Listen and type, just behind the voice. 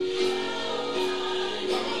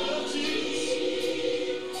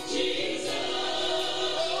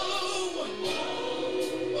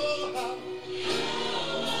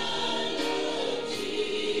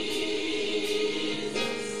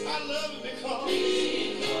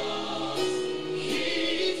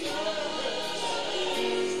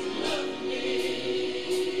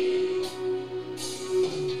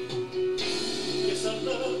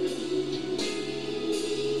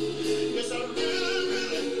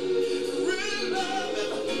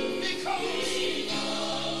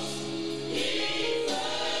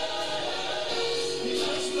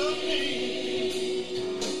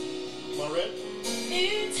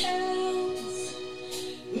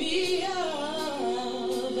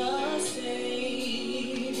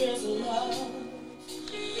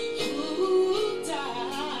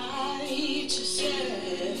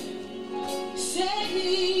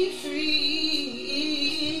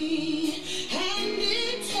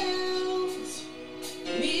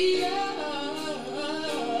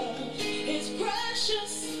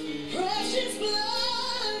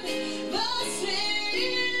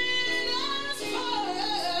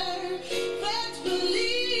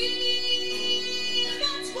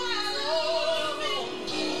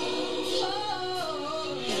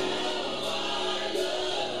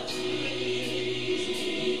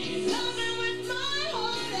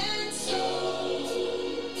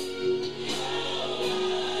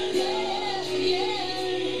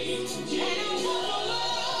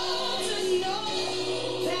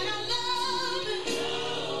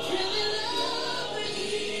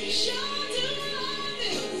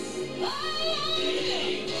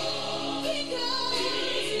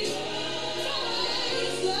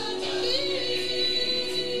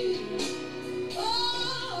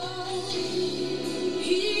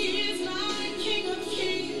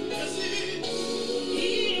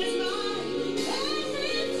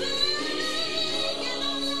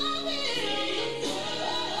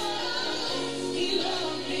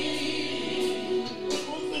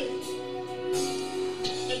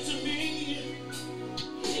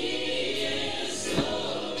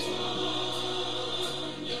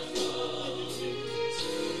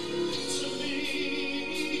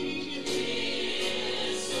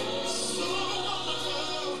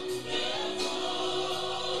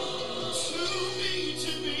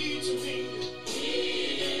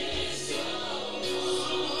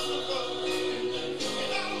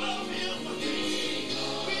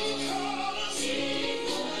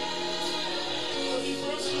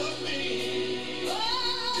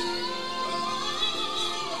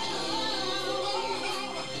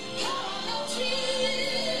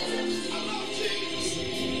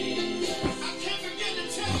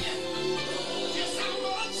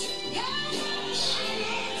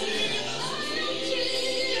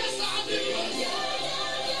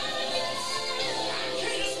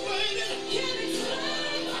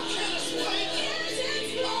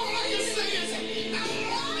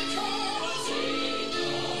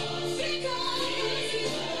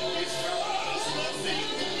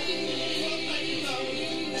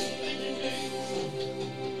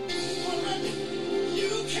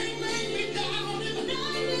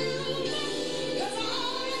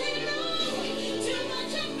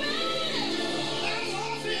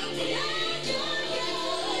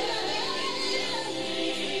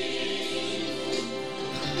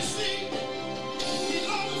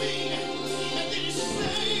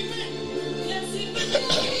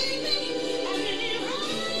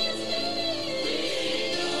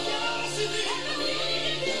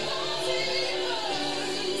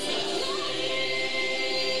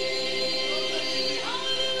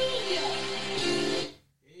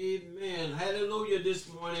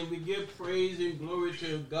we give praise and glory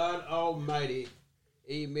to God Almighty.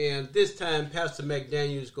 Amen. This time, Pastor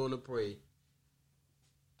McDaniel is going to pray.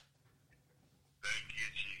 Thank you,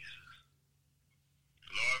 Jesus.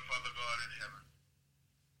 Lord, Father God in heaven,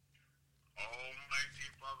 Almighty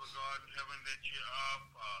Father God in heaven, that you are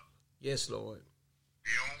Father. Yes, Lord.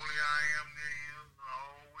 The only I am there is, and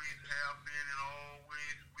always have been, and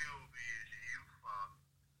always will be is you, Father.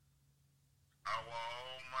 Our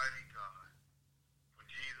Almighty God. For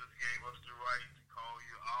Jesus gave us the right to call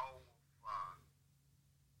you our Father,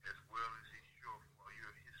 as well as He's your Father.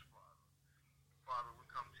 You're His Father. Father, we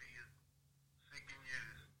come to you seeking you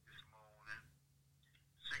this morning,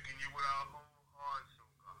 seeking you with our whole hearts, oh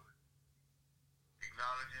God,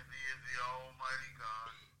 acknowledging Thee as the Almighty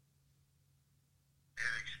God,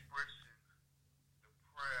 and expressing the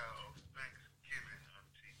prayer of thanksgiving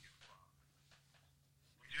unto you, Father.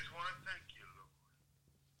 We just want to thank you, Lord.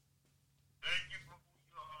 Thank you for who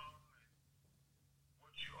you are and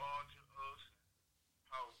what you are to us and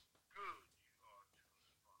how good you are to us,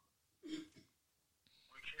 Father.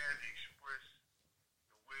 We can't express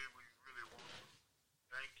the way we really want to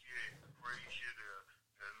thank you and praise you.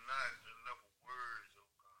 There's not enough words, oh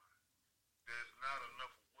God. There's not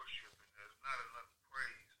enough worship and there's not enough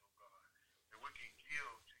praise, oh God, that we can give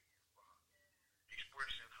to you, Father.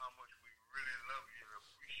 Expressing how much we really love you and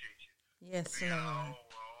appreciate you. Yes, Being Lord. our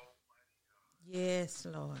Almighty God. Yes,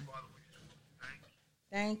 Lord. Father, we just want to thank you.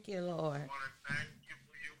 Thank you, Lord. We want to thank you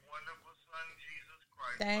for your wonderful Son, Jesus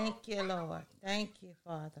Christ. Thank our you, wonderful Lord. Thank you,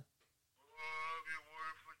 Father. Love your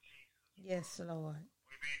word for Jesus. Yes, Lord.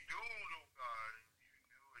 We be doomed, oh God, and you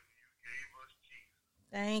knew it and you gave us Jesus.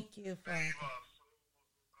 Thank you, Save Father. our souls,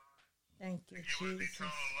 oh God. Thank you, And give us Jesus.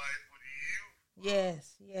 eternal life with you. Yes,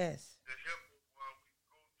 yes. To help us while we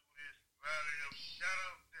go through this valley of shadow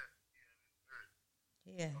of death here in this earth.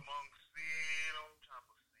 Yes. Among sin on top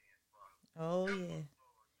of sin, Father. Oh, Help yeah. us,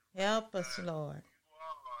 Lord. Help us, Recognize Lord. who you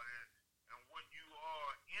are and what you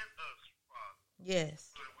are in us, Father. Yes.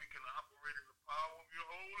 So that we can operate in the power of your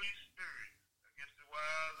Holy Spirit against the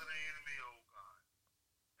wiles of the enemy, oh God.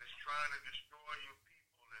 That's trying to destroy your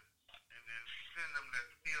people and then send them that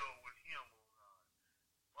hell with him, oh God.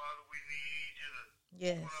 Father, we need you to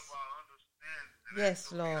Yes. open up our understanding and Yes,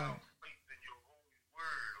 activate Lord. our faith in your holy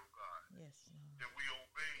word, oh God. Yes, Lord. That we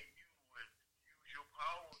obey you and use your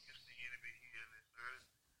power against the enemy here in this earth.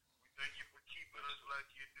 We thank you for keeping us like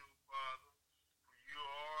you do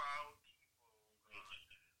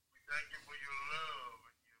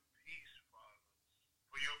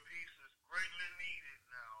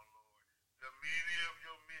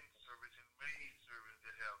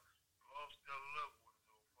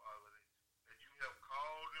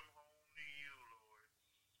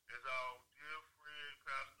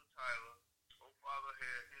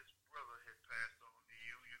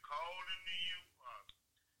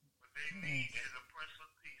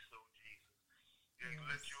Just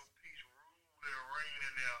let your peace rule and reign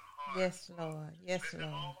in their hearts. Yes, Lord. Yes, Let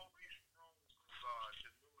them Lord. all be strong, God, to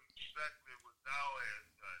do exactly what thou hast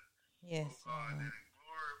done. Yes, God, Lord. that it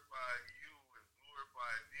glorify you and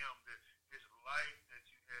glorify them, that his life that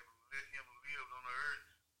you have let him live on the earth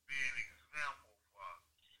be an example, Father.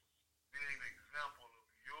 Be an example of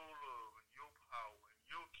your love and your power and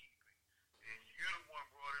your keeping. And you're the one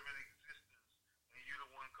brought him in existence, and you're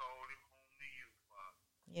the one called him home to you, Father.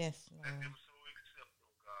 Yes, Let Lord. them so accept,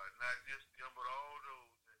 oh God, not just them, but all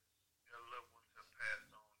those that their loved ones have passed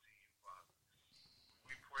on to you, Father.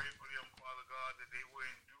 We pray for them, Father God, that they will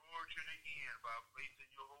endure to the end by faith in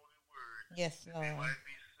your holy word. Yes, That they Lord. might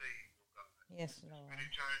be saved, oh God. Yes, Lord. In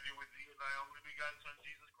eternity with thee, thy only begotten Son,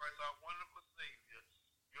 Jesus Christ, our wonderful Savior,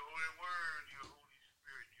 your holy word, your holy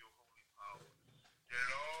spirit, your holy power. That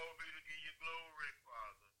it all be to give you glory,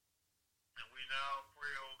 Father. And we now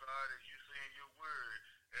pray, oh God, as you say in your word,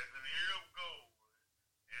 as an ear of gold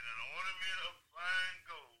and an ornament of fine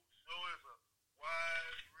gold, so is a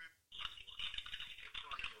wise report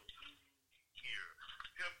concerning of who you hear.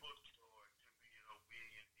 Help us, Lord, to be an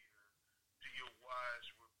obedient ear to your wise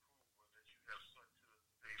reproval that you have sent to us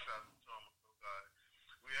today, Pastor Thomas, oh God.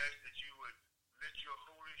 We ask that you would let your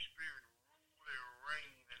Holy Spirit rule and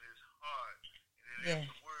reign in his heart and in Yes.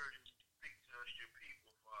 every word you speak to us, your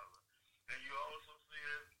people, Father. And you also say,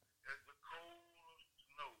 as the cold of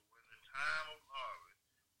snow in the time of harvest,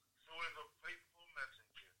 so is a faithful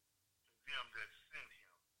messenger to them that send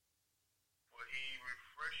him. For he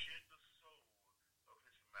refreshes the soul of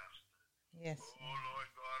his master. Yes, Oh, Lord. Lord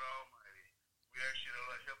God Almighty, we ask you to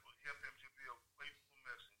help him to be a faithful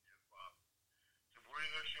messenger, Father, to bring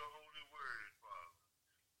us your holy word, Father,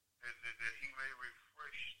 that he may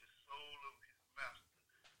refresh the soul of his master,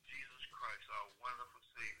 Jesus Christ, our wonderful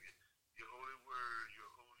Savior, your holy word,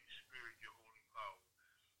 your Holy Spirit, your holy power.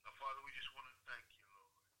 Now, Father, we just want to thank you,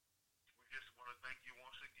 Lord. We just want to thank you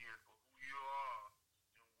once again for who you are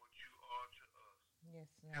and what you are to us. Yes,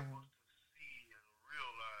 Help Lord. us to see and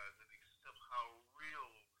realize and accept how real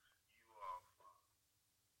you are, Father.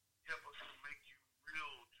 Help us to make you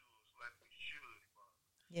real to us like we should, Father.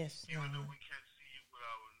 Yes, Even though Lord. we can't see you with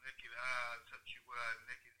our naked eye, touch you with our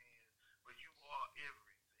naked hand, but you are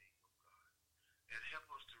everything, oh God. And help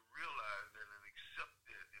us to realize that and accept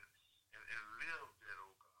that and live that,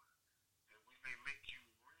 oh God. That we may make you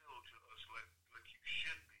real to us like you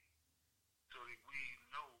should be. So that we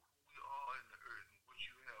know who we are in the earth and what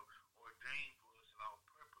you have ordained for us and our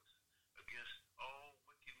purpose against all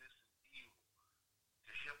wickedness and evil,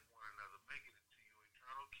 to help one another make it into your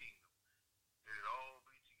eternal kingdom. That it all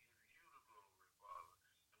be to give you the glory, Father.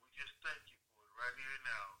 And we just thank you for it right here and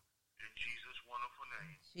now. In Jesus' wonderful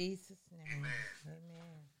name. Jesus' name. Amen.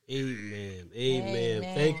 Amen. Amen.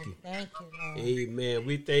 Amen. Thank you. Thank you, Lord. Amen.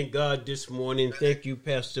 We thank God this morning. Thank you,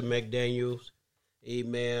 Pastor McDaniels.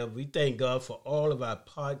 Amen. We thank God for all of our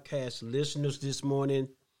podcast listeners this morning.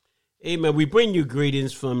 Amen. We bring you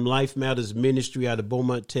greetings from Life Matters Ministry out of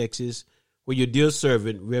Beaumont, Texas, where your dear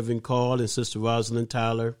servant, Reverend Carl and Sister Rosalind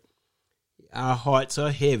Tyler. Our hearts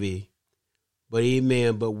are heavy, but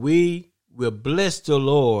amen. But we will bless the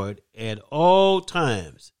Lord at all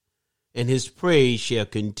times, and his praise shall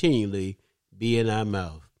continually be in our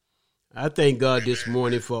mouth. I thank God this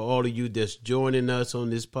morning for all of you that's joining us on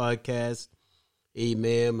this podcast.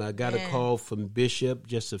 Amen. I got a call from Bishop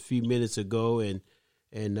just a few minutes ago, and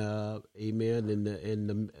amen. And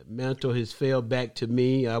the mantle has fell back to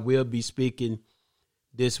me. I will be speaking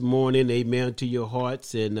this morning, amen, to your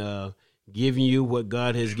hearts and giving you what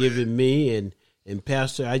God has given me. And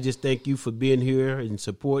Pastor, I just thank you for being here and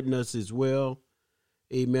supporting us as well.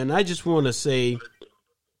 Amen. I just want to say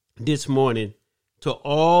this morning to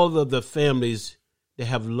all of the families that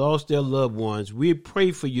have lost their loved ones, we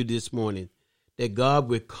pray for you this morning that God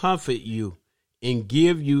will comfort you and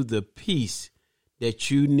give you the peace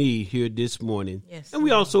that you need here this morning. Yes, and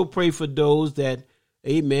we also pray for those that,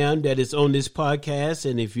 amen, that is on this podcast.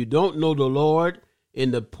 And if you don't know the Lord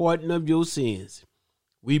in the pardon of your sins,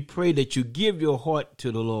 we pray that you give your heart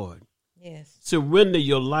to the Lord. Yes. Surrender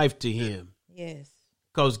your life to him. Yes.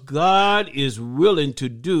 Because God is willing to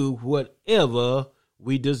do whatever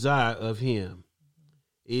we desire of him.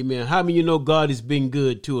 Amen. How many of you know God has been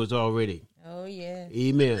good to us already? Oh, yes.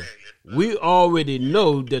 Amen. We already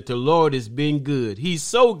know that the Lord has been good. He's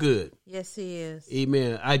so good. Yes, he is.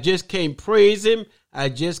 Amen. I just can't praise him. I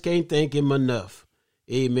just can't thank him enough.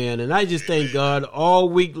 Amen. And I just thank God all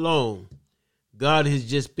week long. God has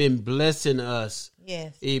just been blessing us.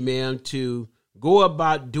 Yes. Amen. To go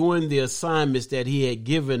about doing the assignments that he had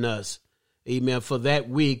given us. Amen. For that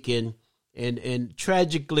week. And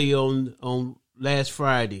tragically on last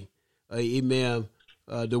Friday, amen,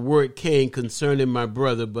 the word came concerning my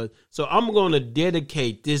brother. But so I'm going to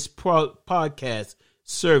dedicate this podcast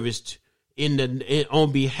service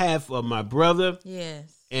on behalf of my brother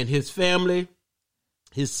Yes. and his family,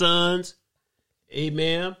 his sons.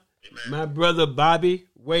 Amen. My brother Bobby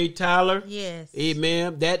Wade Tyler. Yes.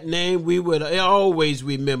 Amen. That name we would always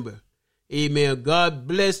remember. Amen. God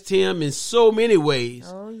blessed him in so many ways.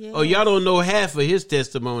 Oh, yes. Oh, y'all don't know half of his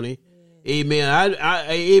testimony. Yes. Amen.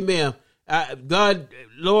 Amen. God,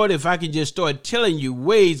 Lord, if I could just start telling you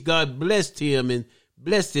ways God blessed him and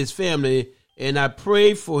blessed his family. And I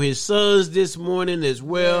pray for his sons this morning as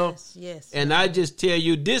well. Yes. Yes. And I just tell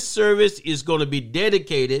you, this service is going to be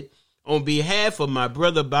dedicated on behalf of my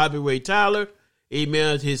brother Bobby Ray Tyler.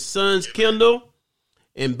 Amen. His sons Kendall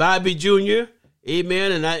and Bobby Jr.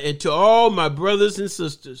 Amen. And to all my brothers and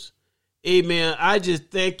sisters. Amen. I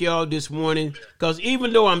just thank y'all this morning because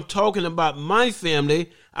even though I'm talking about my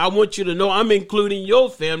family, I want you to know I'm including your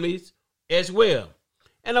families as well.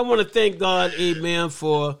 And I want to thank God, amen,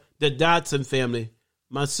 for the Dotson family,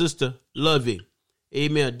 my sister Lovey.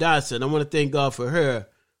 Amen. Dotson. I want to thank God for her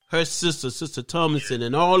sister, Sister Thomason,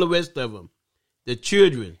 and all the rest of them, the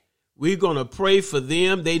children. We're going to pray for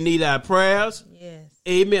them. They need our prayers. Yes.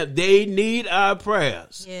 Amen. They need our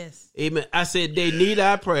prayers. Yes. Amen. I said they need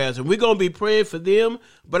our prayers, and we're going to be praying for them.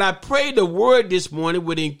 But I pray the word this morning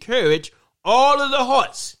would encourage all of the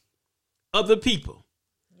hearts of the people.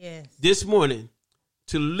 Yes. This morning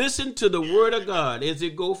to listen to the word of God as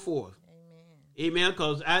it go forth. Amen. Amen.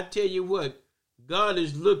 Because I tell you what, God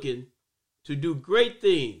is looking to do great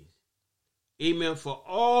things. Amen. For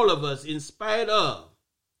all of us, in spite of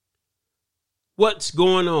what's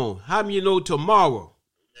going on. How many of you know tomorrow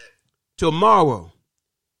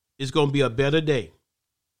is going to be a better day?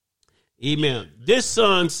 Amen. This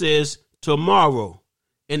song says tomorrow.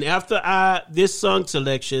 And after this song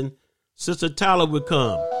selection, Sister Tyler will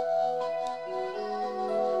come.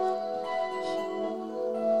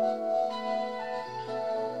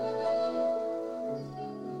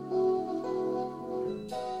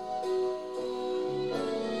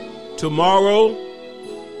 Tomorrow.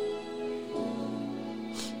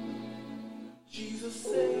 Jesus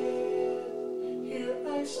said, "Here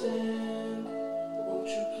I stand. Won't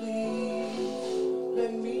you please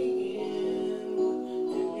let me in?"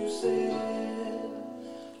 And you said,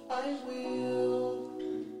 "I will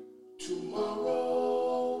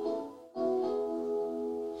tomorrow."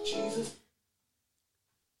 Jesus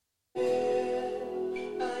said,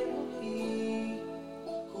 "I am He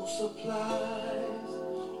who supplies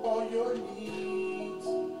all your needs."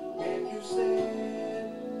 And you said,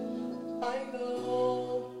 "I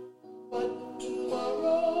know, but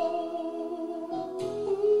tomorrow,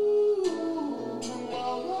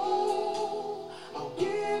 I'll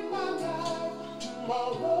give my life.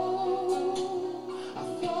 Tomorrow, I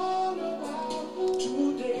thought about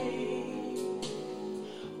today,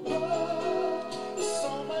 but it's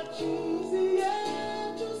so much easier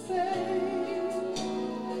to say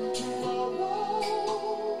tomorrow.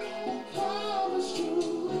 Promise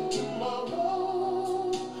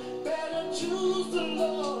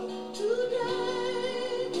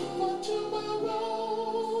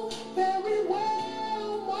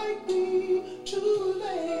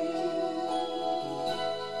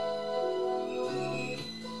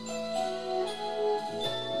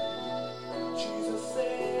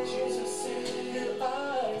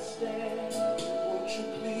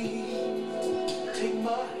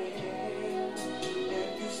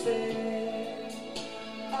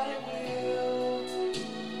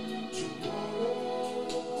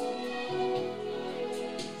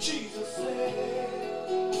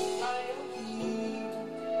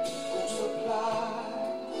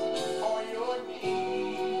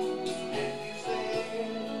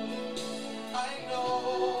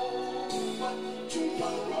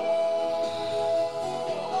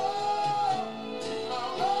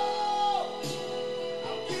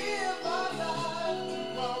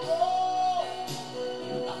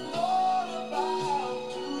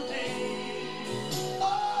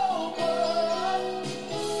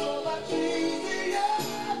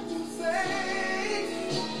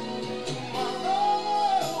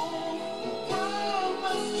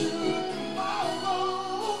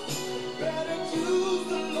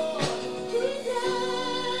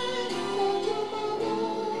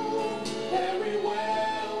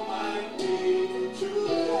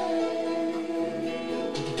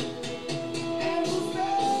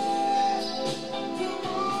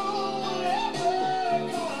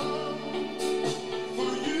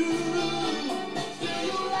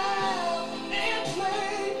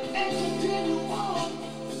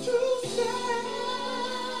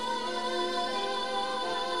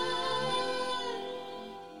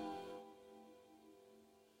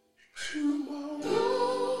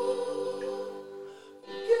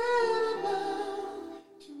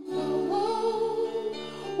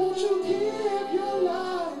to give your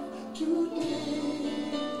life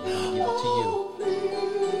today. Oh,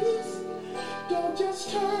 please, don't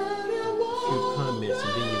just turn and walk. Few comments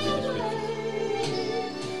and then you read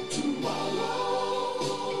the scripture.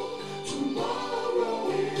 Tomorrow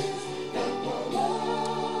is not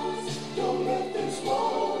promised. Don't let this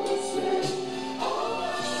moment slip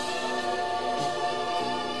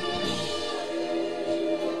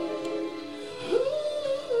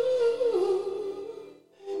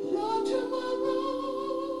your tomorrow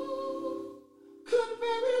could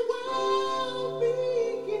very well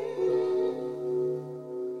begin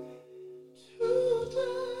today.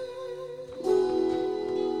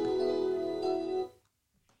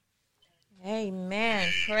 Amen.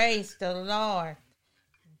 Praise the Lord.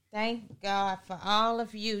 Thank God for all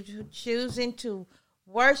of you choosing to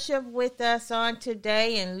worship with us on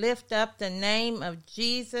today and lift up the name of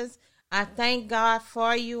Jesus. I thank God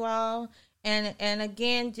for you all. And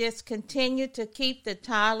again, just continue to keep the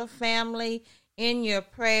Tyler family in your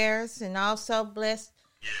prayers, and also bless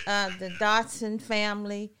the Dotson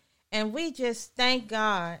family. And we just thank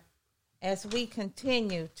God as we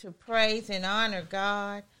continue to praise and honor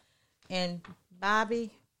God. And Bobby,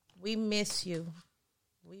 we miss you.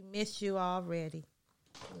 We miss you already.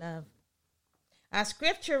 Love. Our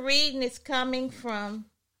scripture reading is coming from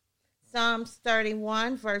Psalms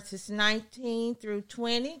 31, verses 19 through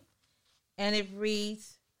 20. And it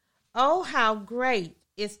reads, "Oh, how great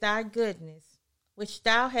is thy goodness, which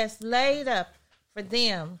thou hast laid up for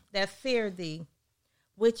them that fear thee,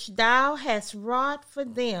 which thou hast wrought for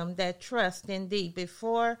them that trust in thee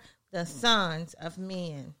before the sons of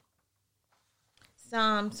men."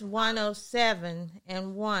 Psalms 107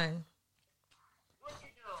 and 1.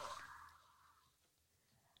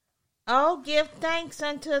 Oh, give thanks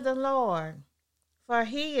unto the Lord, for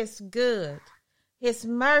he is good. His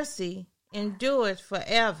mercy endureth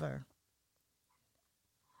forever.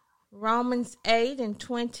 Romans 8 and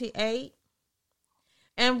 28.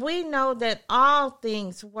 And we know that all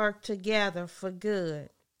things work together for good,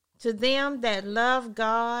 to them that love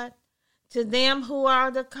God, to them who are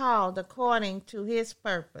the called according to his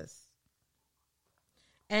purpose.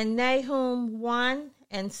 And Nahum 1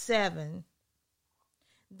 and 7.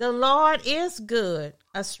 The Lord is good,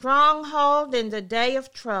 a stronghold in the day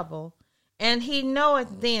of trouble, and he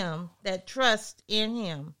knoweth them that trust in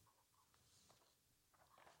him.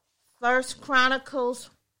 1 Chronicles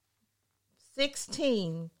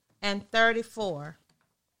 16 and 34.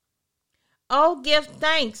 Oh, give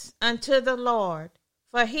thanks unto the Lord,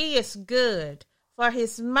 for he is good, for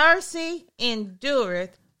his mercy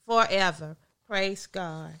endureth forever. Praise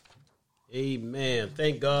God. Amen.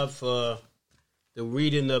 Thank God for the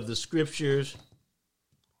reading of the scriptures.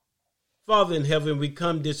 Father in heaven, we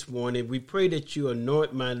come this morning. We pray that you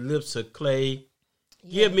anoint my lips of clay.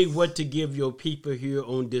 Yes. Give me what to give your people here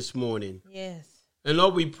on this morning. Yes. And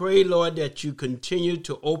Lord, we pray, Lord, that you continue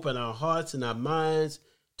to open our hearts and our minds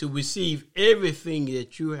to receive everything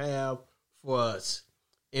that you have for us.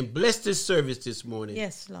 And bless this service this morning.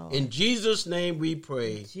 Yes, Lord. In Jesus' name we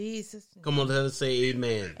pray. In Jesus' name. Come on, let us say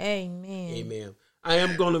amen. Amen. Amen. I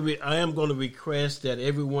am going to request that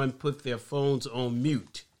everyone put their phones on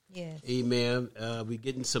mute. Yes. Amen. We're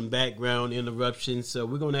getting some background interruptions, so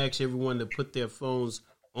we're going to ask everyone to put their phones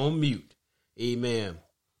on mute. Amen.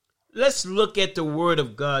 Let's look at the Word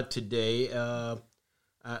of God today.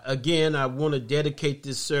 Again, I want to dedicate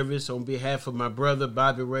this service on behalf of my brother,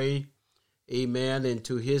 Bobby Ray. Amen. And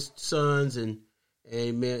to his sons and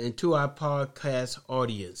amen. And to our podcast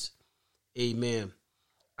audience. Amen.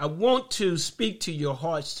 I want to speak to your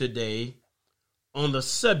hearts today on the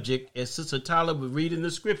subject, as Sister Tyler was reading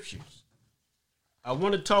the scriptures. I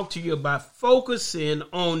want to talk to you about focusing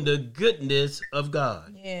on the goodness of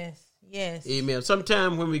God. Yes. Yes. Amen.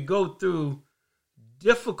 Sometimes when we go through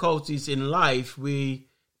difficulties in life, we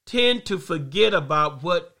tend to forget about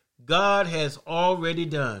what God has already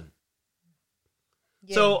done.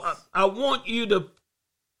 Yes. So I want you to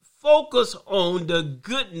focus on the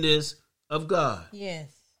goodness of God. Yes.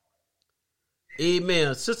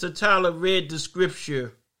 Amen. Sister Tyler read the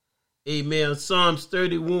scripture. Amen. Psalms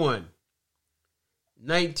 31,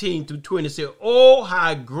 19 through 20 said, "Oh,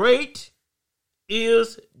 how great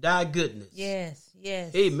is thy goodness." Yes.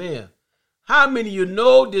 Yes. Amen. How many of you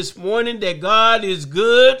know this morning that God is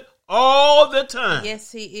good all the time?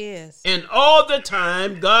 Yes, he is. And all the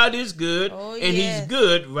time, God is good, Oh, and yes. he's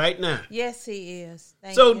good right now. Yes, he is.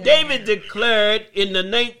 Thank So you, David Lord. declared in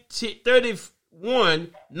the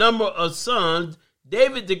 31 number of Psalms,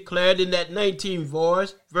 David declared in that 19th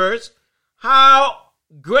verse, how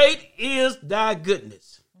great is thy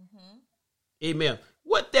goodness. Mm-hmm. Amen.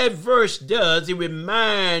 what that verse does, it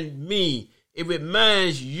reminds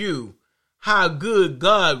you how good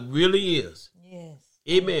God really is. Yes.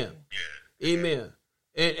 Amen. Amen.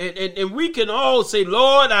 And we can all say,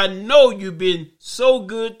 Lord, I know you've been so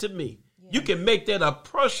good to me. Yes. You can make that a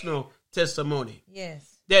personal testimony.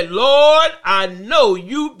 Yes. That, Lord, I know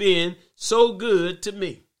you've been so good to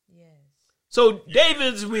me. Yes. So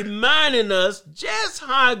David's reminding us just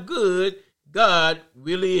how good God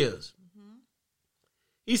really is. Mm-hmm.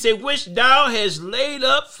 He said, which thou hast laid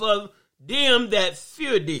up for them that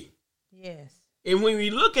fear thee. Yes. And when we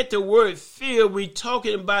look at the word fear, we're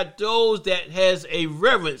talking about those that has a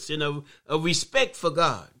reverence and a respect for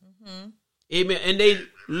God. Mm-hmm. Amen. And they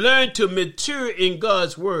learn to mature in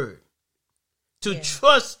God's word, to Yes.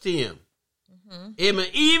 trust him. Mm-hmm. Amen.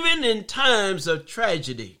 Even in times of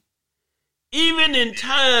tragedy, even in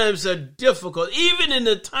times of difficult, even in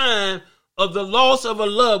the time of the loss of a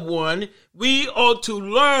loved one, we ought to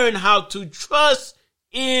learn how to trust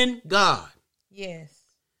in God. Yes.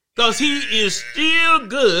 Because he is still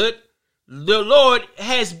good. The Lord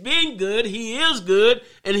has been good. He is good.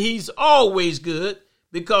 And he's always good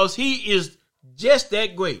because he is just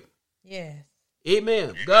that great. Yes.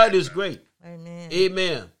 Amen. God is great. Amen.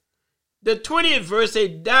 Amen. The 20th verse says,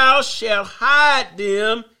 thou shalt hide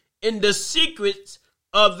them in the secrets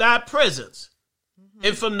of thy presence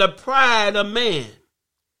and from the pride of man.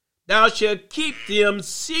 Thou shalt keep them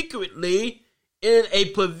secretly in a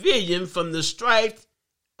pavilion from the strife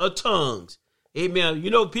of tongues. Amen. You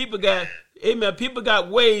know, people got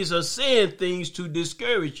ways of saying things to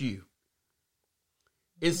discourage you.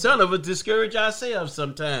 And some of us discourage ourselves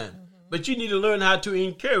sometimes. But you need to learn how to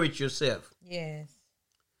encourage yourself. Yes.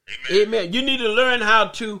 Amen. You need to learn how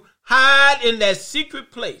to hide in that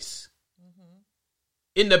secret place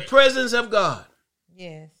in the presence of God.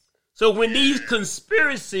 Yes. So when these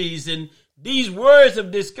conspiracies and these words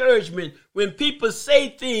of discouragement, when people say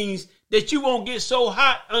things that you won't get so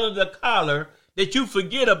hot under the collar that you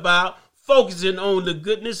forget about focusing on the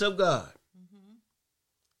goodness of God.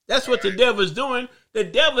 That's what the devil is doing. The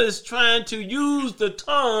devil is trying to use the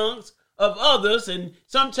tongues of others and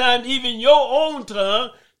sometimes even your own tongue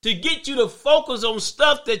to get you to focus on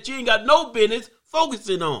stuff that you ain't got no business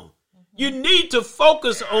focusing on. You need to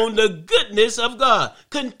focus on the goodness of God.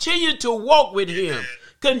 Continue to walk with him.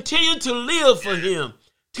 Continue to live for him.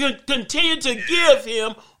 Continue to give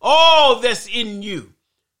him all that's in you.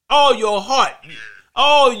 All your heart,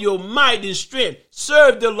 all your might and strength.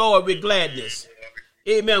 Serve the Lord with gladness.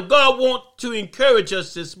 Amen. God wants to encourage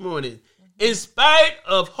us this morning. In spite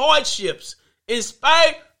of hardships, in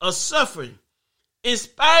spite of suffering, in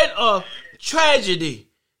spite of tragedy,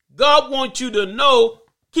 God wants you to know,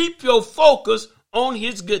 keep your focus on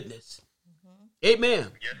his goodness.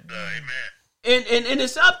 Amen. Yes, sir. Amen. And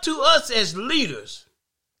it's up to us as leaders,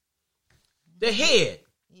 the head,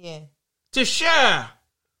 Yeah. to share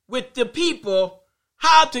with the people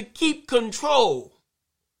how to keep control.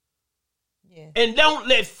 Yeah. And don't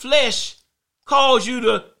let flesh cause you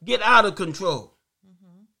to get out of control.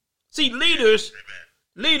 See, leaders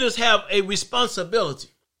have a responsibility.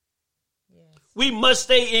 Yes. We must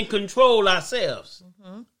stay in control ourselves.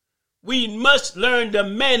 We must learn to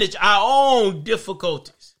manage our own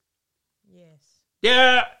difficulties. Yes.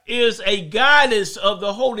 There is a guidance of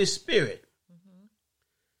the Holy Spirit.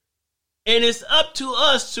 And it's up to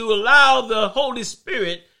us to allow the Holy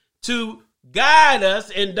Spirit to guide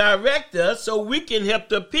us and direct us so we can help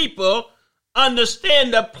the people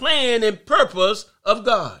understand the plan and purpose of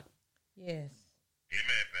God. Yes.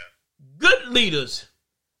 Amen, Pastor. Good leaders,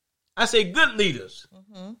 I say good leaders,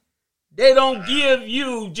 they don't give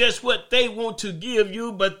you just what they want to give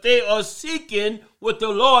you, but they are seeking what the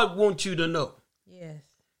Lord wants you to know. Yes.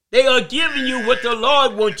 They are giving you what the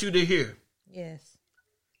Lord wants you to hear. Yes.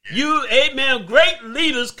 You, amen, great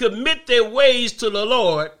leaders commit their ways to the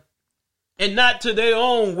Lord and not to their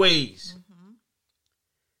own ways.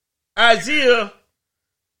 Isaiah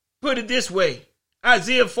put it this way.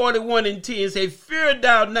 Isaiah 41:10 say, fear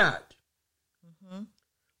thou not,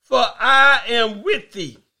 for I am with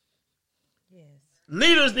thee. Yes.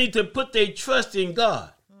 Leaders need to put their trust in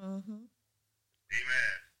God. Amen.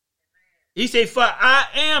 He said, for I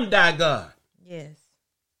am thy God. Yes.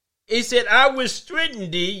 He said, I will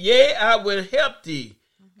strengthen thee, yea, I will help thee.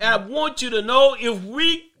 And I want you to know, if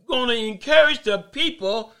we going to encourage the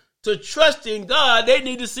people to trust in God, they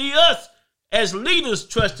need to see us as leaders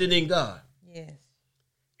trusting in God. Yes.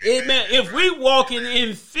 Amen. If we walking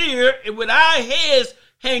in fear and with our heads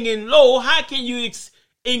hanging low, how can you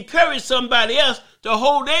encourage somebody else to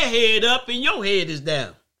hold their head up and your head is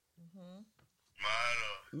down?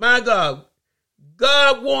 My Lord. My God,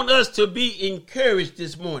 God wants us to be encouraged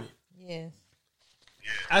this morning. Yes.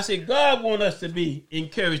 I said, God wants us to be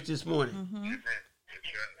encouraged this morning. Amen.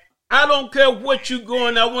 I don't care what you're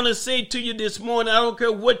going. I want to say to you this morning, I don't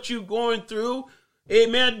care what you're going through.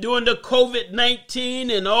 Amen. During the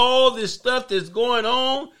COVID-19 and all this stuff that's going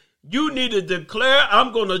on, you need to declare,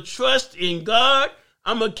 I'm going to trust in God.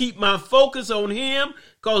 I'm going to keep my focus on him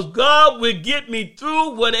because God will get me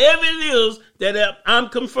through whatever it is that I'm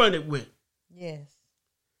confronted with. Yes.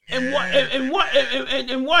 And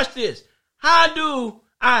watch this. How do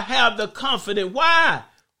I have the confidence? Why?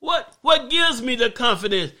 What gives me the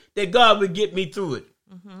confidence that God will get me through it?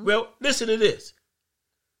 Mm-hmm. Well, listen to this.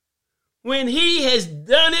 When he has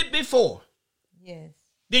done it before, Yes.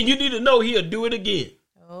 then you need to know he'll do it again.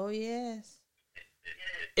 Oh, yes.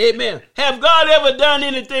 Amen. Have God ever done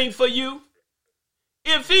anything for you?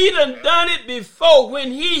 If he done it before,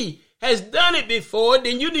 when he has done it before,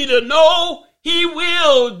 then you need to know he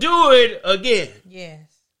will do it again. Yes.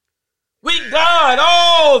 With God,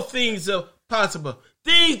 all things are possible.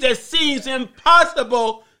 Things that seems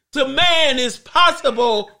impossible to man is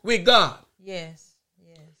possible with God. Yes.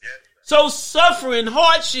 Yes. So suffering,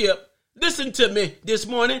 hardship, listen to me this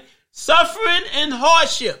morning, suffering and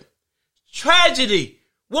hardship, tragedy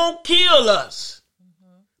won't kill us,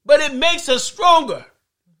 but it makes us stronger.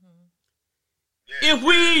 If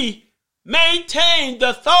we maintain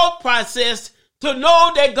the thought process to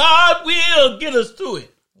know that God will get us through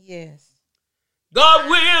it. Yes. God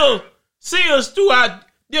will see us through our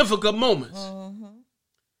difficult moments.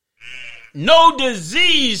 No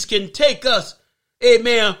disease can take us,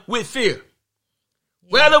 amen, with fear.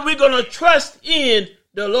 Whether we're going to trust in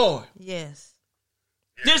the Lord. Yes.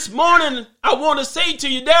 This morning, I want to say to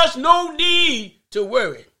you, there's no need to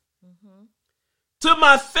worry. To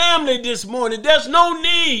my family this morning, there's no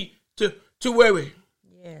need to worry.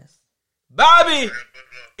 Yes. Bobby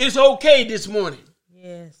is okay this morning.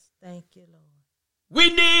 Yes. Thank you, Lord.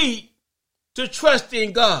 We need to trust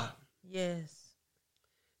in God. Yes.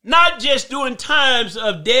 Not just during times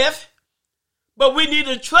of death, but we need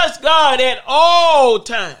to trust God at all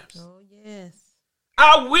times. Oh, yes.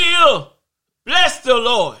 I will bless the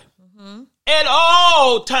Lord at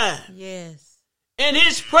all times, Yes. and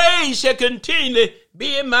his praise shall continually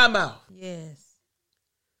be in my mouth. Yes.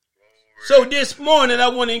 So this morning, I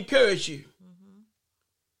want to encourage you.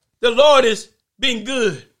 The Lord has been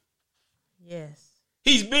good. Yes.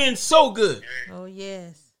 He's been so good, Oh,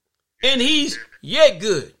 yes. and he's yet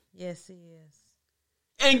good. Yes, he is.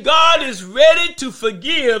 And God is ready to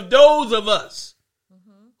forgive those of us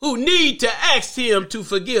who need to ask him to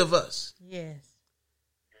forgive us. Yes.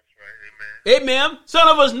 That's right. Amen. Amen. Some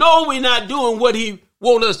of us know we're not doing what he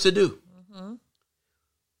wants us to do.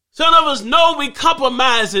 Some of us know we're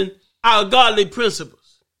compromising our godly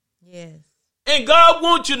principles. Yes. And God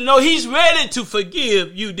wants you to know he's ready to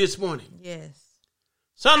forgive you this morning. Yes.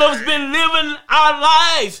 Some of us been living our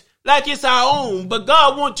lives like it's our own. But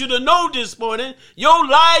God wants you to know this morning, your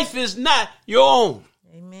life is not your own.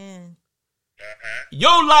 Amen.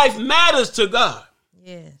 Your life matters to God.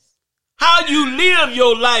 Yes. How you live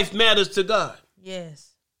your life matters to God.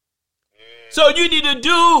 Yes. So you need to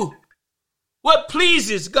do what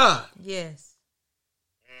pleases God. Yes.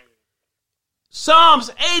 Psalms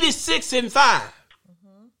 86 and 5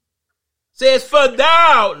 says, for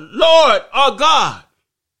thou, Lord, art God,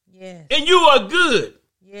 Yes. and you are good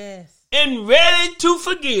Yes. and ready to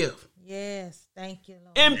forgive Yes. Thank you,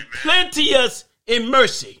 Lord. and plenteous in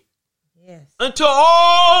mercy Yes. unto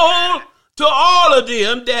all of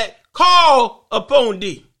them that call upon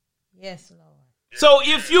thee. Yes, Lord. So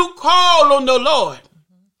if you call on the Lord,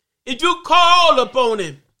 if you call upon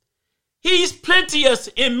him, he's plenteous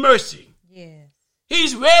in mercy. Yes.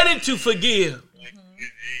 He's ready to forgive. Thank you,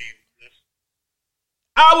 Jesus.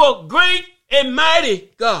 Our great and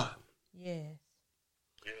mighty God. Yes.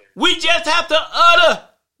 We just have to utter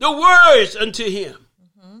the words unto him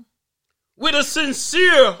with a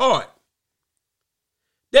sincere heart.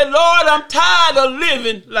 That, Lord, I'm tired of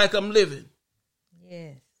living like I'm living.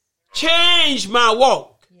 Yes. Change my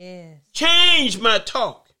walk. Yes. Change my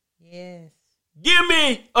talk. Yes. Give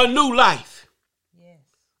me a new life, Yes.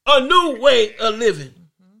 a new way of living.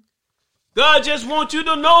 God just wants you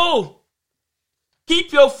to know,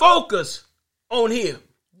 keep your focus on him.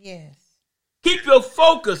 Yes. Keep your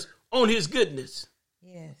focus on his goodness.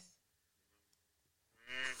 Yes.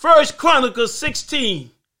 1 Chronicles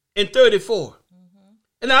 16 and 34.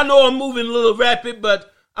 And I know I'm moving a little rapid,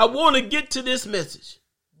 but I want to get to this message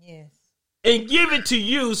Yes. and give it to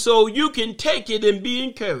you so you can take it and be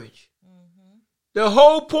encouraged. The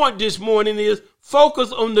whole point this morning is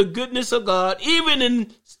focus on the goodness of God, even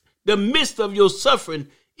in the midst of your suffering,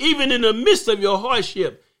 even in the midst of your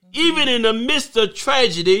hardship, even in the midst of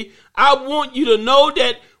tragedy, I want you to know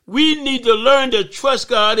that we need to learn to trust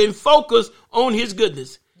God and focus on his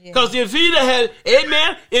goodness. Because if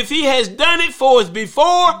he has done it for us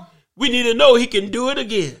before, we need to know he can do it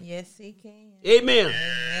again. Yes, he can. Amen.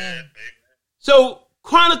 Amen. So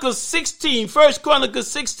First Chronicles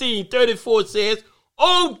 16:34 says,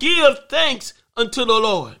 "Oh, give thanks unto the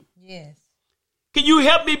Lord." Yes. Can you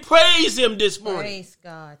help me praise him this morning? Praise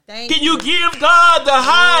God. Thank Can you. you give God the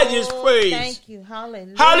highest praise? Thank you.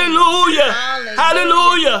 Hallelujah. Hallelujah. Hallelujah.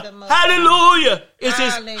 Hallelujah. To the Most Hallelujah. It's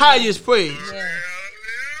his Hallelujah. highest praise. Yes.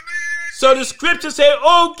 So the scripture says,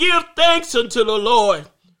 "Oh, give thanks unto the Lord,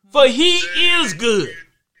 for he is good,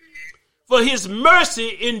 for his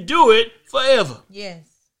mercy endureth forever." Yes.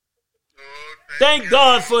 Thank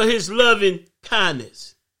God for his loving kindness.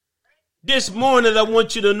 This morning, I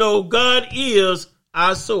want you to know God is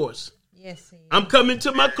our source. Yes, he is. I'm coming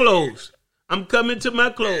to my close. I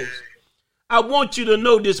want you to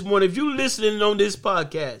know this morning, if you're listening on this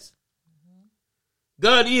podcast,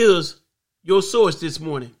 God is your source this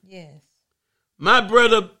morning. Yes. My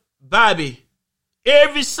brother Bobby,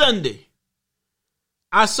 every Sunday,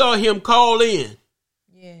 I saw him call in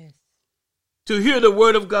Yes. to hear the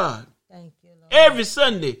word of God. Thank you, Lord. Every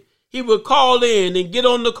Sunday, he would call in and get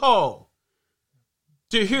on the call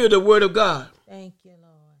to hear the word of God. Thank you,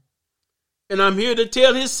 Lord. And I'm here to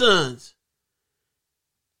tell his sons,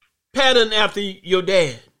 pattern after your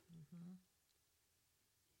dad.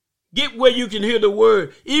 Get where you can hear the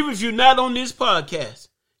word. Even if you're not on this podcast,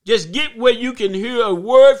 just get where you can hear a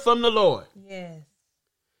word from the Lord. Yes.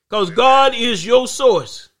 Because God is your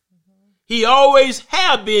source. He always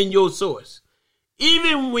have been your source.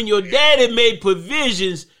 Even when your daddy made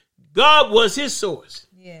provisions, God was his source.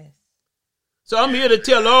 Yes. So I'm here to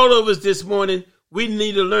tell all of us this morning, we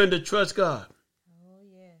need to learn to trust God. Oh,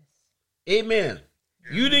 yes. Amen.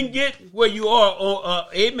 You didn't get where you are,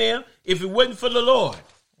 amen, if it wasn't for the Lord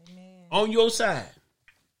Amen. on your side.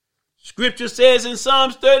 Scripture says in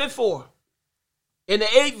Psalms 34, in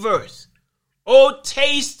the 8th verse, "Oh,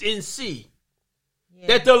 taste and see Yes.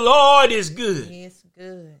 that the Lord is good." He is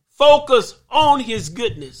good. Focus on his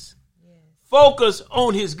goodness. Yes. Focus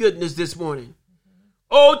on his goodness this morning.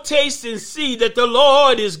 Oh, taste and see that the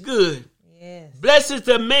Lord is good. Yes. Blessed is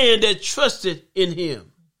the man that trusted in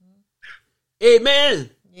him.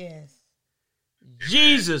 Amen. Yes.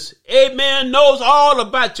 Jesus, amen, knows all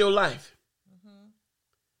about your life.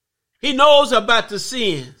 He knows about the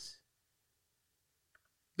sins.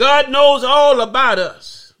 God knows all about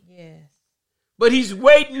us. Yes. But he's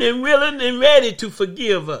waiting and willing and ready to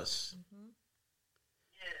forgive us.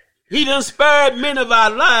 He done spared many of our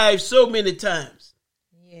lives so many times.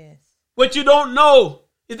 Yes. What you don't know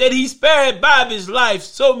is that he spared Bobby's life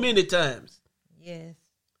so many times. Yes.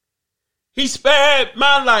 He spared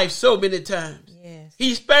my life so many times. Yes.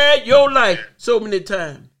 He spared your life so many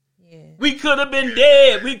times. Yes. We could have been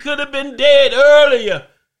dead. We could have been dead earlier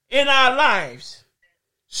in our lives,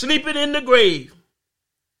 sleeping in the grave.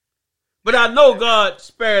 But I know God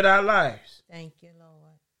spared our lives. Thank you,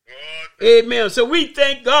 Lord. Amen. So we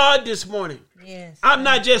thank God this morning. Yes. I'm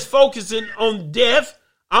not just focusing on death.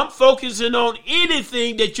 I'm focusing on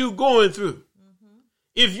anything that you're going through.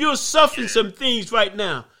 If you're suffering some things right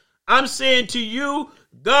now, I'm saying to you,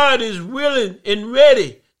 God is willing and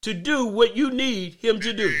ready to do what you need him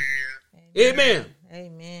to do. Amen.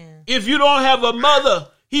 Amen. If you don't have a mother,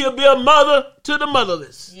 he'll be a mother to the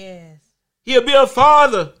motherless. Yes. He'll be a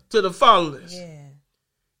father to the fatherless. Yes.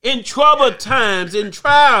 In troubled times, in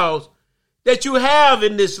trials that you have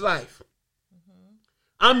in this life,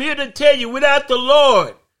 I'm here to tell you, without the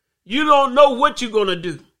Lord, you don't know what you're going to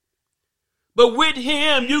do. But with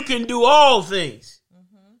him, you can do all things.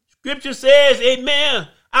 Scripture says, amen,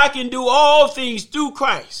 I can do all things through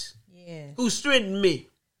Christ Yes. who strengthened me.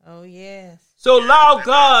 Oh, yes. So allow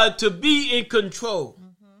God to be in control.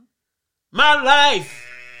 My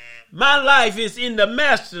life is in the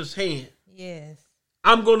master's hand. Yes.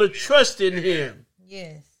 I'm going to trust in him.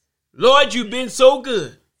 Yes. Lord, you've been so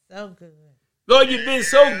good. So good. Lord, you've been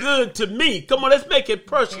so good to me. Come on, let's make it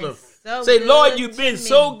personal. Yes, so Say, good Lord, you've been to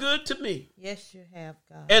so me. good to me. Yes, you have,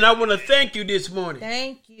 God. And I want to thank you this morning.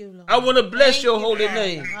 Thank you, Lord. I want to bless Thank your you, holy Father.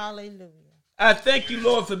 name. Hallelujah. I thank you,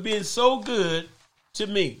 Lord, for being so good to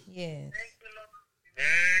me. Yes.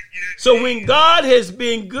 So when God has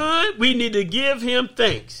been good, we need to give him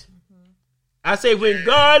thanks. I say when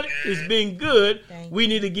God is being good, we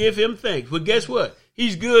need to give him thanks. But guess what?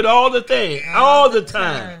 He's good all the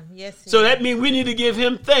time. Yes. So that means we need to give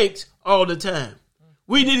him thanks all the time.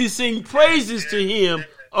 We need to sing praises to him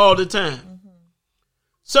all the time.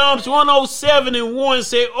 Psalms 107:1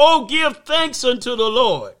 say, "Oh, give thanks unto the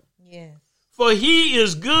Lord, Yes. for he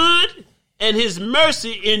is good, and his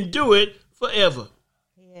mercy endureth forever."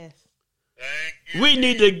 Yes. Thank you. We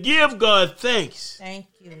need to give God thanks. Thank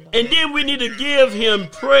you, Lord. And then we need to give him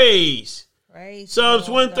praise. Praise Psalms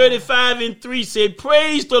the Lord 135:3 say,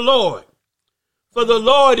 "Praise the Lord, for the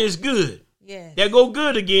Lord is good." God. Yes. There go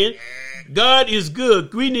good again. God is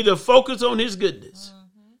good. We need to focus on his goodness.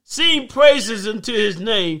 Sing praises unto his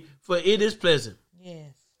name, for it is pleasant.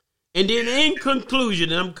 Yes. And then in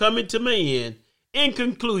conclusion, and I'm coming to my end, in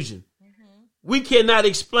conclusion, we cannot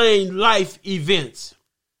explain life events.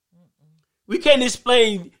 We can't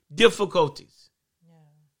explain difficulties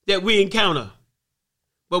that we encounter.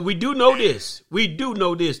 But we do know this. We do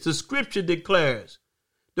know this. The scripture declares,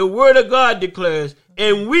 the word of God declares,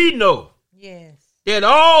 and we know Yes. that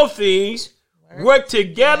all things work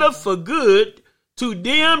together for good to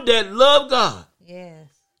them that love God, Yes.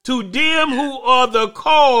 to them who are the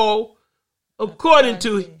called according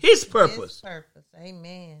to his purpose. His purpose.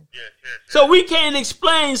 Amen. Yes, yes, yes. So we can't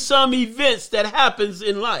explain some events that happens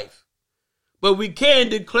in life, but we can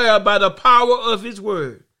declare by the power of his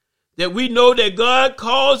word that we know that God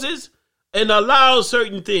causes and allows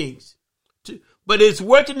certain things, but it's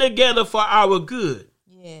working together for our good.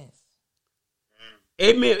 Yes.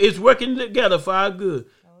 Amen. It's working together for our good.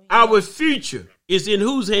 Our future is in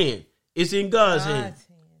whose hand? It's in God's hand. God's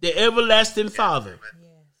hand. The everlasting Father.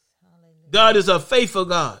 Yes. Hallelujah. God is a faithful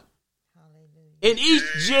God. Hallelujah. And each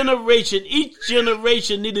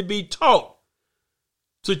generation need to be taught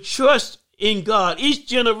to trust in God. Each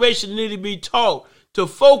generation need to be taught to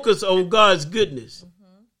focus on God's goodness.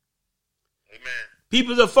 Amen.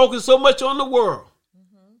 People are focused so much on the world.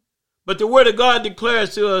 But the word of God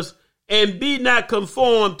declares to us, and be not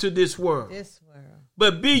conformed to this world, This world.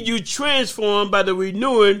 but be you transformed by the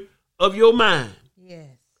renewing of your mind, Yes.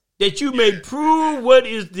 that you may prove what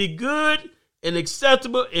is the good and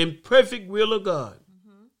acceptable and perfect will of God.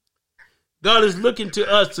 God is looking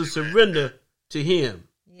to us to surrender to him.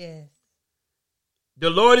 Yes. The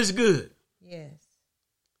Lord is good, Yes.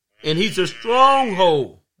 and he's a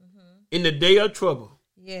stronghold in the day of trouble.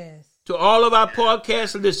 Yes. To all of our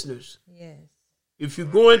podcast listeners, Yes. if you're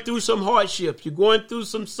going through some hardships, you're going through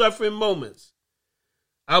some suffering moments,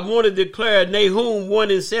 I want to declare Nahum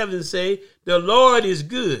 1:7 say, the Lord is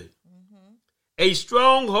good, a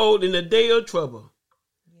stronghold in the day of trouble,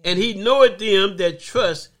 and he knoweth them that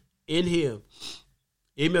trust in him.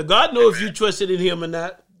 Amen. God knows if you trusted in him or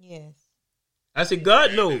not. Yes. I said,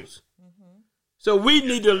 God knows. So we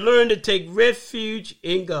need to learn to take refuge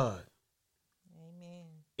in God. Amen.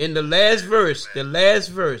 In the last verse,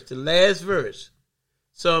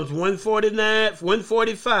 Psalms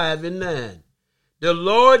 145:9. The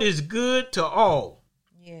Lord is good to all.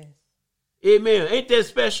 Yes. Amen. Ain't that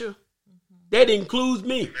special? That includes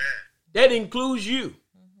me. That includes you.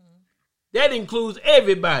 That includes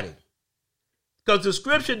everybody. Because the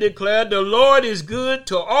scripture declared the Lord is good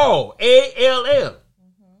to all. A-L-L.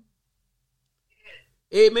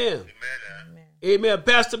 Amen. Amen. Amen. Amen.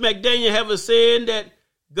 Pastor McDaniel have a saying that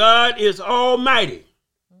God is almighty.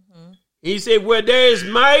 He said, where there is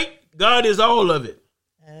might, God is all of it.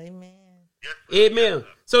 Amen. Yes, sir. Amen.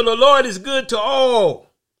 So the Lord is good to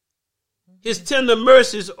all. His tender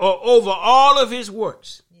mercies are over all of his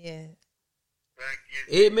works. Yes. Thank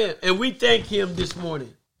you. Amen. And we thank him this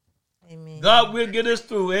morning. Amen. God will get us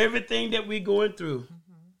through everything that we're going through.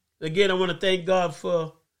 Again, I want to thank God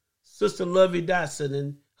for Sister Lovey Dotson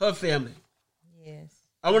and her family. Yes.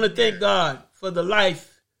 I want to thank God for the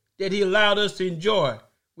life that he allowed us to enjoy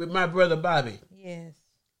with my brother Bobby. Yes.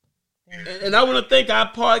 And I want to thank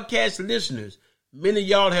our podcast listeners. Many of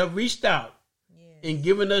y'all have reached out Yes. and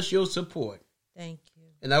given us your support. Thank you.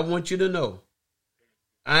 And I want you to know,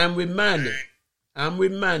 I'm reminded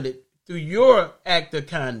through your act of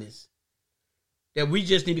kindness that we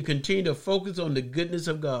just need to continue to focus on the goodness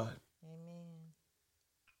of God.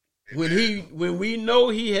 Amen. When we know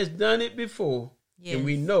he has done it before, Yes. and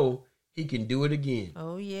we know he can do it again.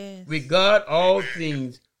 Oh, yes. With God, all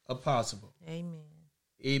things are possible. Amen.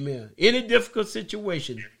 Amen. Any difficult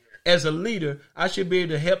situation, as a leader, I should be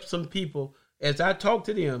able to help some people as I talk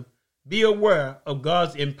to them, be aware of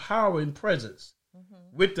God's empowering presence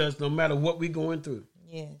with us no matter what we're going through.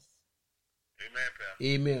 Yes. Amen, Pastor.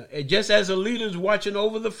 Amen. And just as a leader is watching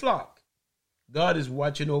over the flock, God is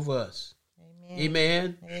watching over us. Amen.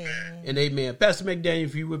 Amen. Amen. And amen. Pastor McDaniel,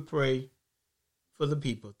 if you would pray for the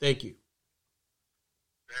people. Thank you.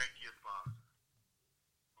 Thank you, Father.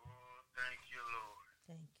 Oh, thank you, Lord.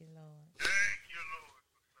 Thank you, Lord. Thank you, Lord,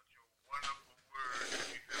 for such a wonderful word that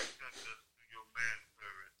you have sent us through your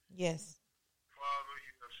manservant. Yes. Father,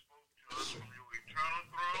 you have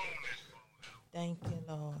Thank you,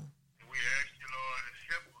 Lord. And we ask you, Lord, to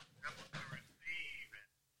help us to receive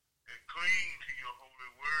and cling to your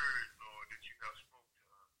holy word, Lord, that you have spoken to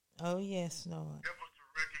us. Oh, yes, Lord. Help us to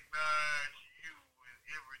recognize you in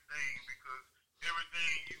everything, because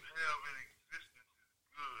everything you have in existence is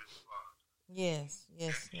good, Father. Yes,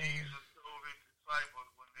 yes, And Lord. Jesus told his disciples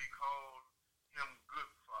when they called him good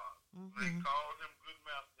Father, when they Mhm. called him good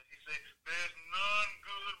Master, he said, there's none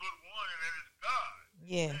good but one, and that is God.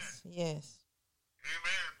 Yes, yes.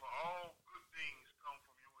 Amen. For all good things come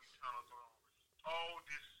from your eternal throne. All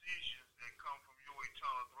decisions that come from your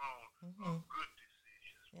eternal throne are good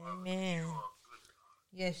decisions, Father. Amen. You are good God.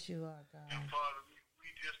 Yes, you are, And God. Father,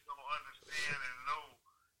 we just don't understand and know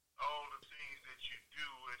all the things that you do,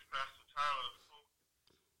 as Pastor Tyler spoke,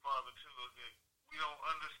 Father, to us, that we don't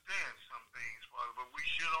understand some things, Father, but we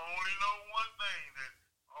should only know one thing, that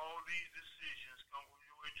all these decisions come from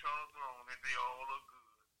your eternal throne, and they all are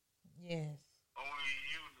good. Yes. Only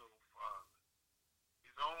you know, Father.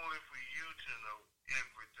 It's only for you to know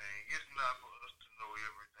everything. It's not for us to know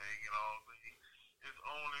everything and all things. It's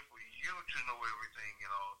only for you to know everything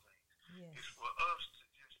and all things. Yes. It's for us to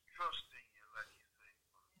just trust in you, like you say,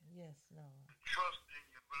 Father. Yes, Lord. Trust in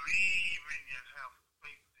you, believe in you, have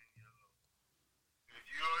faith in you, Lord. That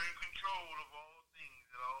you are in control of all things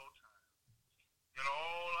at all times. And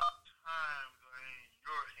all our times are in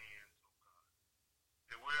your hands, oh God.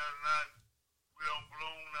 That we don't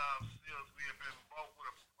belong to ourselves. We have been bought with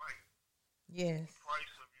a price. Yes. The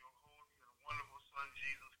price of your holy and wonderful Son,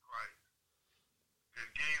 Jesus Christ, that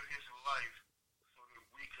gave his life so that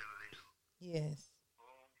we can live. Yes.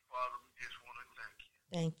 Oh, Father, we just want to thank you.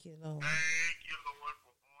 Thank you, Lord. Thank you, Lord,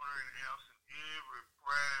 for honoring and answering every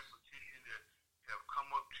prayer and petition that have come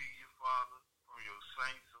up to you, Father, from your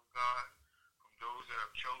saints, oh God, from those that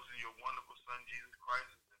have chosen your wonderful Son, Jesus Christ,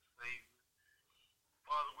 as their Savior.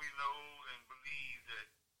 Father, we know and believe that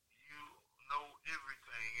you know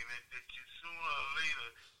everything, and that you sooner or later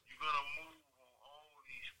you're going to move on all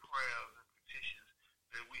these prayers and petitions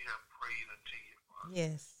that we have prayed unto you, Father.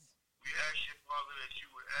 Yes. We ask you, Father, that you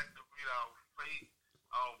would activate our faith,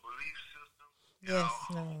 our belief system, and Yes,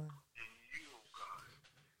 our Lord. hope in you, oh God.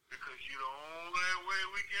 Because you're the only way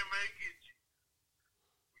we can make it.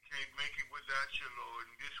 We can't make it without you, Lord,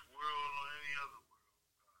 in this world or any other world,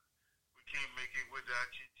 oh God. We can't make it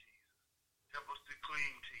without you, Jesus. Help us to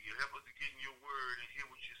cling to you. Help us to get in your word and hear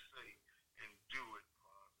what you say and do it,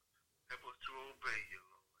 Father. Help us to obey you,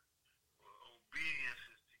 Lord. For obedience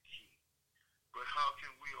is the key. But how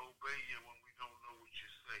can we obey you when we don't know what you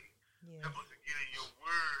say? Yes. Help us to get in your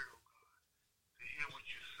word, oh God, to hear what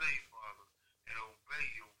you say, Father, and obey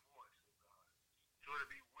your voice, oh God. So to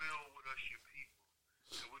be well with us, your people,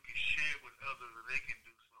 and we can share with others that they can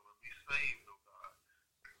do so and be saved, oh God.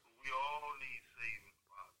 But we all need saving,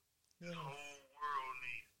 Father. Yes. The whole world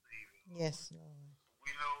needs saving. Yes, Lord.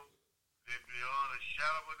 We know that beyond a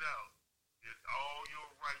shadow of a doubt, that all your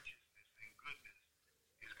righteousness and goodness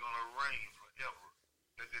is going to reign forever.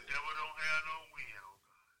 That the devil don't have no win, oh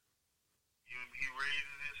God. He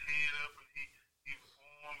raises his head up and he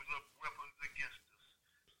forms up weapons against us.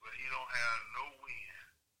 But he don't have no win.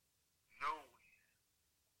 No win.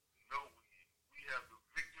 No win. We have the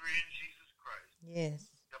victory in Jesus Christ. Yes.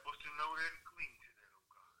 Help us to know that and cling to that, oh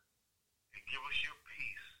God. And give us your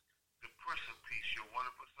peace, the Prince of Peace, your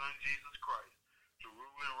wonderful Son, Jesus Christ, to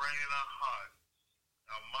rule and reign in our hearts,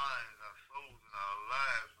 our minds, our souls, and our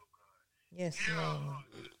lives, oh God. Yes, Hear our Lord.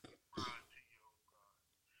 hearts as we cry to you, oh God.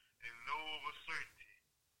 And know of a certainty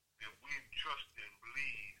that we trust and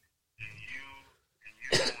believe in you and you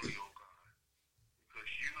only, oh God. Because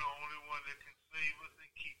you're the only one that can save us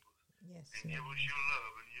and keep us Yes, and give Lord. us your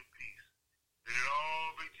love and your peace. Let it all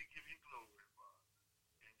be to give you glory, Father.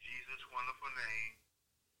 In Jesus' wonderful name,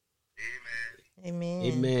 amen. Amen.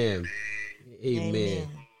 Amen. Amen. Amen.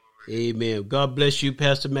 Amen. God bless you,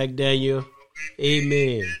 Pastor McDaniel.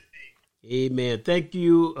 Amen. Amen. Thank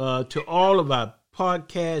you to all of our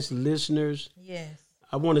podcast listeners. Yes.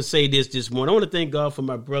 I want to say this morning. I want to thank God for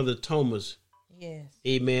my brother Thomas. Yes.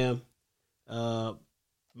 Amen.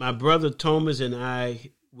 My brother Thomas and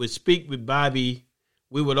I would speak with Bobby.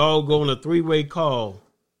 We would all go on a 3-way call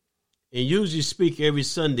and usually speak every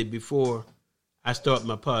Sunday before I start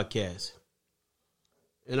my podcast.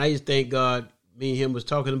 And I just thank God, me and him was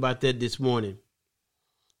talking about that this morning.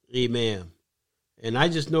 Amen. And I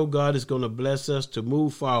just know God is going to bless us to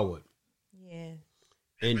move forward Yes.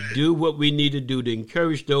 and do what we need to do to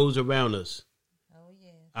encourage those around us, Oh,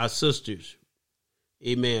 yes. our sisters.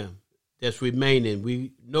 Amen. That's remaining.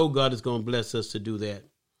 We know God is going to bless us to do that.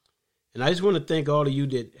 And I just want to thank all of you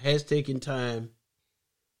that has taken time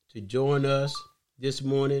to join us this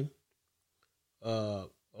morning.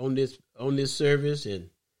 on this service, and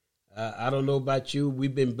I don't know about you.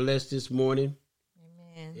 We've been blessed this morning.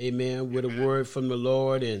 Amen. Amen. With a word from the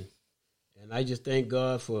Lord, and I just thank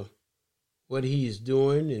God for what He is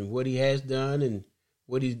doing and what He has done and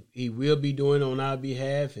what He will be doing on our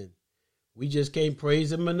behalf, and we just can't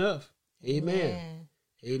praise Him enough. Amen.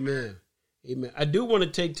 Amen. Amen. I do want to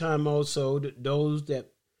take time also to those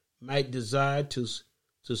that might desire to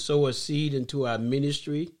sow a seed into our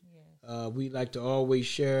ministry. Yes. We like to always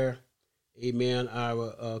share, amen,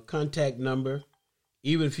 our contact number.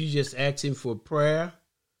 Even if you're just asking for prayer,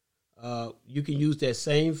 you can use that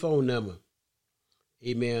same phone number.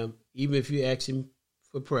 Amen. Even if you're asking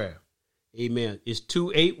for prayer. Amen. It's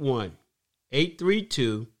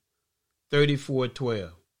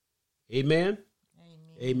 281-832-3412. Amen.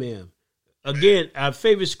 Amen. Again, our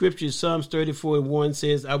favorite scripture is Psalms 34:1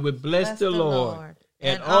 says, I will bless the Lord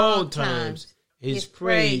at all times. His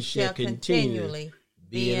praise shall continually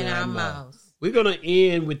be in our mouths. We're going to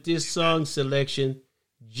end with this song selection,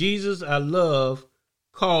 Jesus, I Love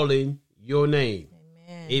Calling Your Name.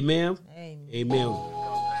 Amen. Amen. Amen. Amen.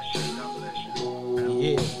 God bless you.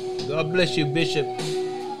 Yeah. God bless you, Bishop.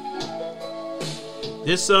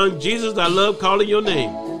 This song, Jesus, I Love Calling Your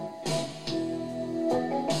Name.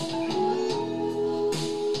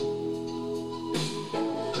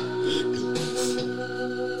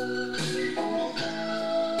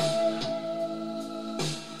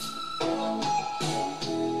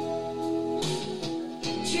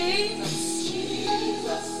 Jesus,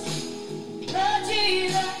 Jesus, oh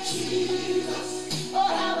Jesus, Jesus, oh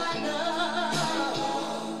how I love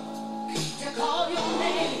to call your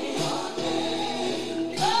name.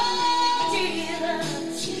 Oh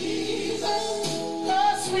Jesus, Jesus,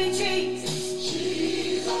 oh sweet Jesus,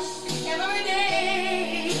 Jesus, every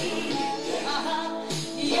day.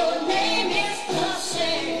 Your name is the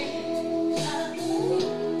same.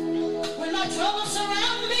 When my troubles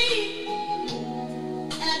surround me,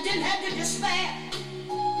 and I didn't have to despair.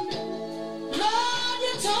 Lord,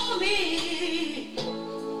 you told me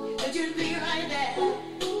that you'd be right there.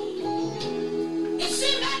 It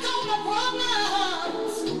seemed like all my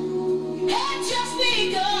problems had just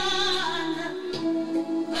begun.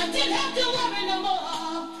 But I didn't have to worry no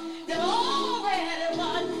more. They were already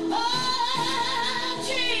won. Oh,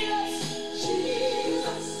 Jesus,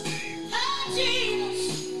 Jesus, oh,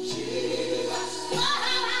 Jesus, Jesus, oh,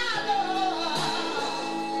 how I love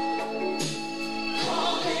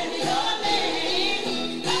calling your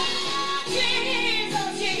name. Oh,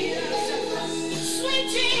 Jesus, Jesus, sweet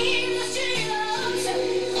Jesus,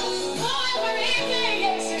 Jesus, oh, everything,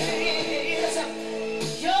 yes, it is.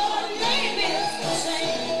 Your name is the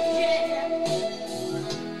same, yeah.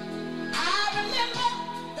 I remember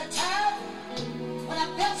the time when I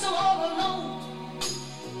felt so all alone,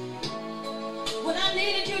 when I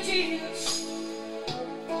needed you, Jesus.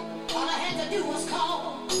 All I had to do was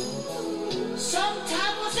call. Sometimes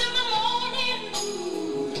it was in the morning,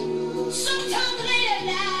 sometimes late at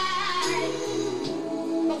night.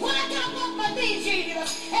 But when I got off my knees,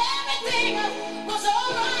 Jesus, everything was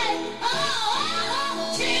all right.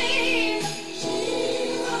 Oh, Jesus,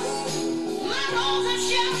 Jesus, my rose of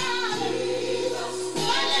Sharon,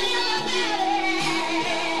 my lily of the valley,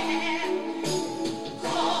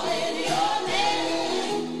 calling your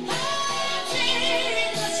name. Oh,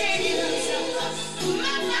 Jesus, Jesus,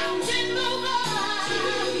 my mountain mover.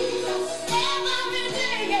 Every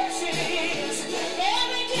day, yes, it is.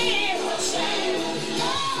 Every day is the same.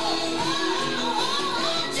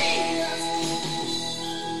 Oh, Jesus.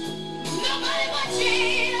 Nobody but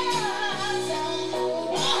Jesus.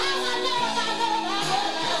 Oh, how I love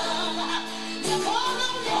to call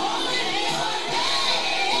on your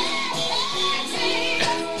name.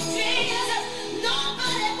 Jesus, Jesus.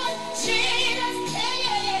 Nobody but Jesus. Yeah,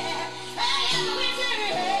 yeah, yeah. Every day.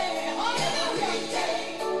 Hallelujah.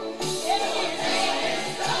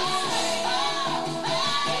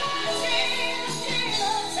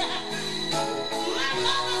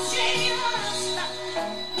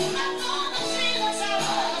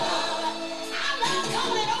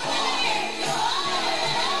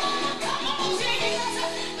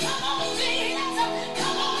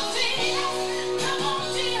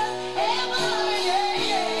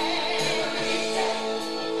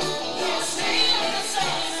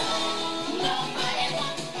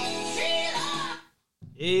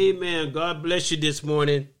 Amen. God bless you this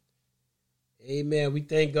morning. Amen. We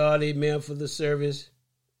thank God, amen, for the service.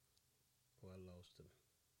 Oh, I lost him.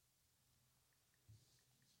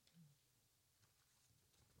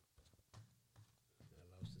 I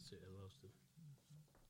lost him.